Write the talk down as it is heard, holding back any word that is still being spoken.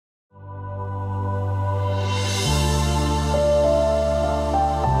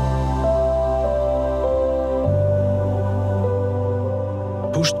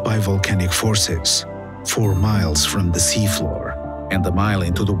by volcanic forces, 4 miles from the seafloor, and a mile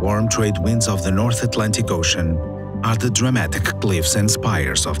into the warm trade winds of the North Atlantic Ocean, are the dramatic cliffs and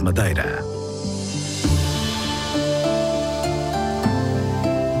spires of Madeira.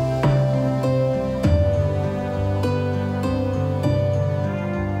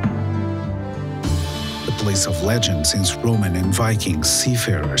 A place of legend since Roman and Viking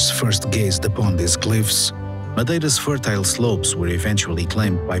seafarers first gazed upon these cliffs, Madeira's fertile slopes were eventually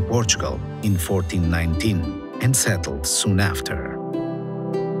claimed by Portugal in 1419 and settled soon after.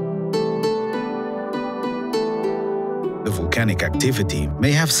 The volcanic activity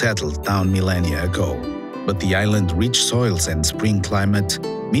may have settled down millennia ago, but the island's rich soils and spring climate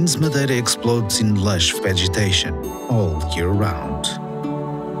means Madeira explodes in lush vegetation all year round.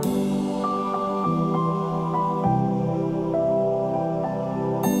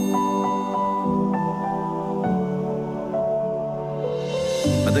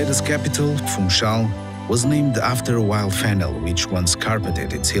 Madeira's capital, Funchal, was named after a wild fennel which once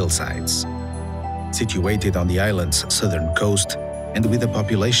carpeted its hillsides. Situated on the island's southern coast and with a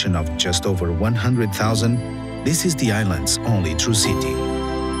population of just over 100,000, this is the island's only true city.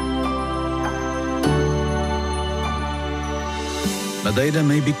 Madeira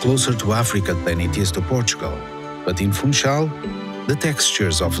may be closer to Africa than it is to Portugal, but in Funchal, the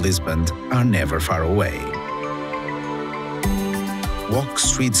textures of Lisbon are never far away. Walk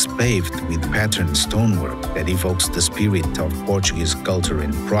streets paved with patterned stonework that evokes the spirit of Portuguese culture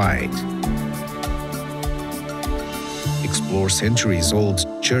and pride. Explore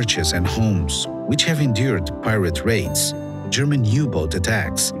centuries-old churches and homes which have endured pirate raids, German U-boat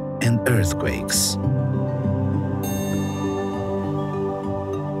attacks, and earthquakes.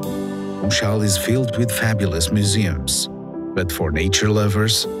 Funchal is filled with fabulous museums, but for nature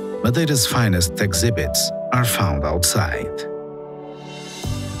lovers, Madeira's finest exhibits are found outside.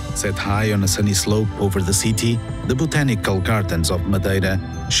 Set high on a sunny slope over the city, the botanical gardens of Madeira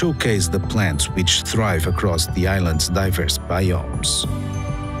showcase the plants which thrive across the island's diverse biomes.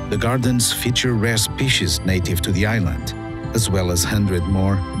 The gardens feature rare species native to the island, as well as 100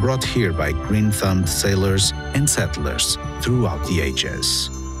 more brought here by green-thumbed sailors and settlers throughout the ages.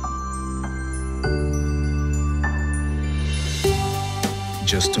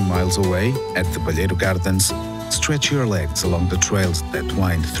 Just 2 miles away, at the Palheiro Gardens, stretch your legs along the trails that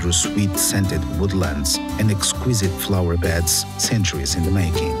wind through sweet scented woodlands and exquisite flower beds centuries in the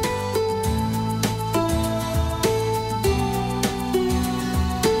making.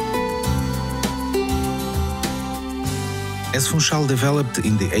 As Funchal developed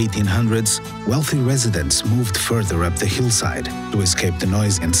in the 1800s, wealthy residents moved further up the hillside to escape the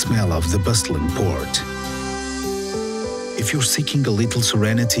noise and smell of the bustling port. If you're seeking a little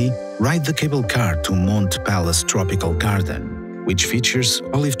serenity, ride the cable car to Monte Palace Tropical Garden, which features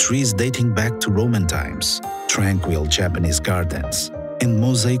olive trees dating back to Roman times, tranquil Japanese gardens, and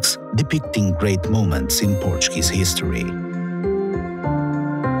mosaics depicting great moments in Portuguese history.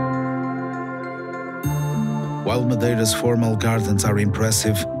 While Madeira's formal gardens are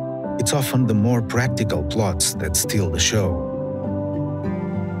impressive, it's often the more practical plots that steal the show.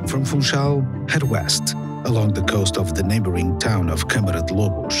 From Funchal, head west, along the coast of the neighboring town of Câmara de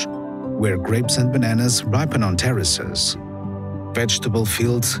Lobos, where grapes and bananas ripen on terraces. Vegetable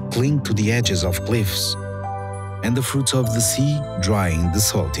fields cling to the edges of cliffs, and the fruits of the sea dry in the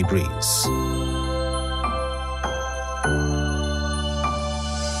salty breeze.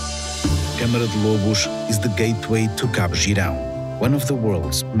 Câmara de Lobos is the gateway to Cabo Girão, one of the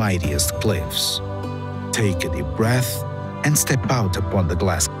world's mightiest cliffs. Take a deep breath and step out upon the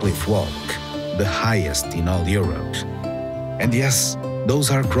glass cliff walk, the highest in all Europe. And yes,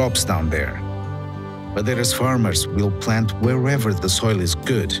 those are crops down there. Madeira's farmers will plant wherever the soil is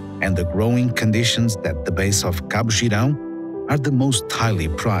good, and the growing conditions at the base of Cabo Girão are the most highly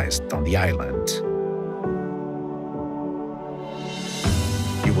prized on the island.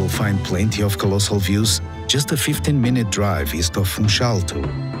 You will find plenty of colossal views just a 15-minute drive east of Funchal too.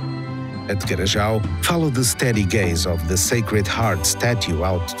 At Garajau, follow the steady gaze of the Sacred Heart statue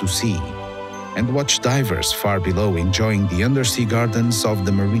out to sea, and watch divers far below enjoying the undersea gardens of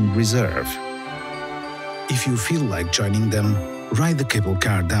the Marine Reserve. If you feel like joining them, ride the cable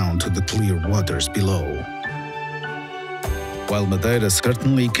car down to the clear waters below. While Madeira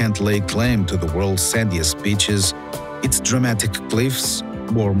certainly can't lay claim to the world's sandiest beaches, its dramatic cliffs,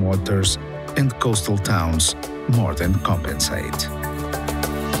 warm waters, and coastal towns more than compensate.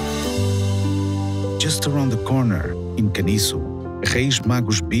 Just around the corner, in Caniço, Reis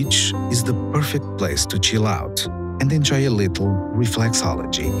Magos Beach is the perfect place to chill out and enjoy a little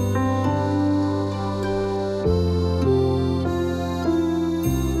reflexology.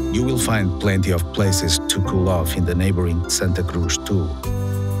 You will find plenty of places to cool off in the neighboring Santa Cruz too.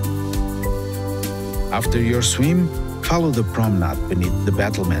 After your swim, follow the promenade beneath the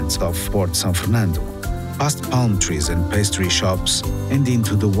battlements of Port São Fernando, past palm trees and pastry shops, and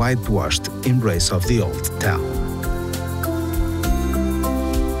into the whitewashed embrace of the old town.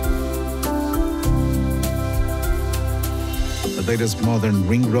 Madeira's modern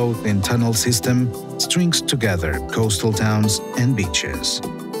ring road and tunnel system strings together coastal towns and beaches,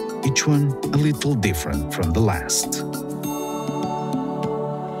 each one a little different from the last.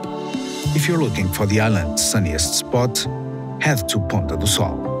 If you're looking for the island's sunniest spot, head to Ponta do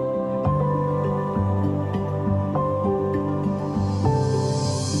Sol.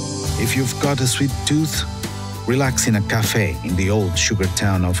 If you've got a sweet tooth, relax in a cafe in the old sugar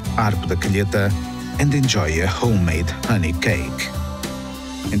town of Arco da Calheta and enjoy a homemade honey cake.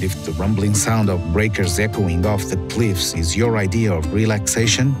 And if the rumbling sound of breakers echoing off the cliffs is your idea of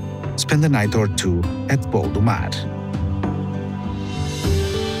relaxation, spend a night or two at Pol do Mar.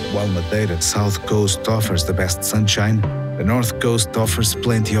 While Madeira's south coast offers the best sunshine, the north coast offers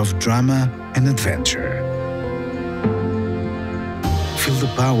plenty of drama and adventure. Feel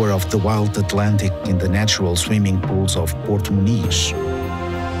the power of the wild Atlantic in the natural swimming pools of Porto Muniz.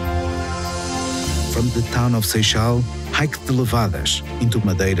 From the town of Seixal, hike the Levadas into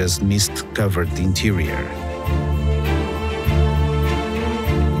Madeira's mist-covered interior.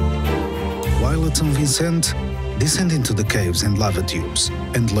 While at São Vicente, descend into the caves and lava tubes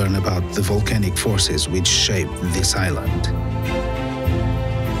and learn about the volcanic forces which shaped this island.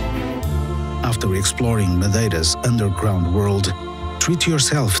 After exploring Madeira's underground world, treat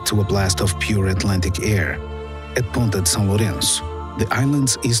yourself to a blast of pure Atlantic air at Ponta de São Lourenço, the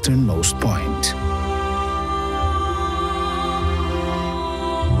island's easternmost point.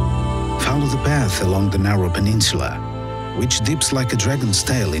 Follow the path along the narrow peninsula, which dips like a dragon's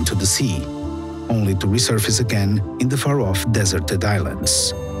tail into the sea, only to resurface again in the far-off deserted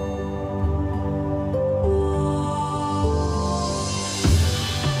islands.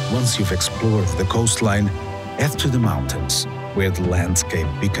 Once you've explored the coastline, head to the mountains, where the landscape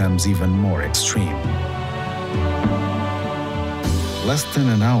becomes even more extreme. Less than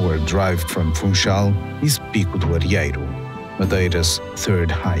an hour drive from Funchal is Pico do Arieiro, Madeira's third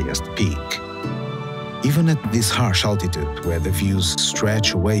highest peak. Even at this harsh altitude, where the views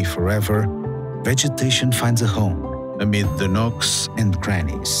stretch away forever, vegetation finds a home amid the nooks and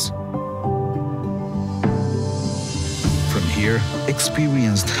crannies. From here,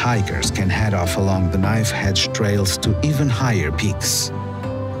 experienced hikers can head off along the knife-edge trails to even higher peaks.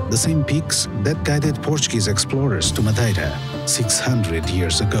 The same peaks that guided Portuguese explorers to Madeira 600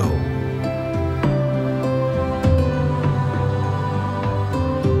 years ago.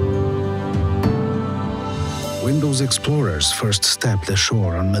 When those explorers first stepped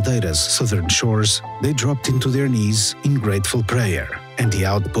ashore on Madeira's southern shores, they dropped into their knees in grateful prayer, and the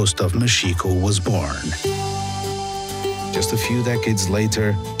outpost of Machico was born. Just a few decades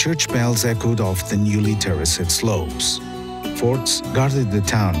later, church bells echoed off the newly terraced slopes. Forts guarded the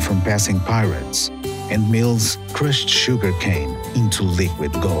town from passing pirates, and mills crushed sugarcane into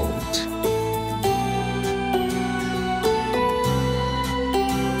liquid gold.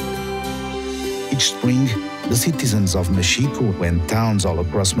 Each spring, the citizens of Machico and towns all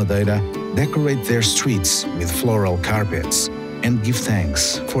across Madeira decorate their streets with floral carpets and give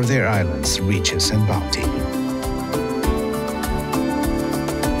thanks for their island's riches and bounty.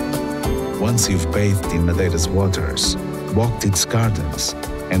 Once you've bathed in Madeira's waters, walked its gardens,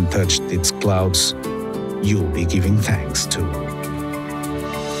 and touched its clouds, you'll be giving thanks too.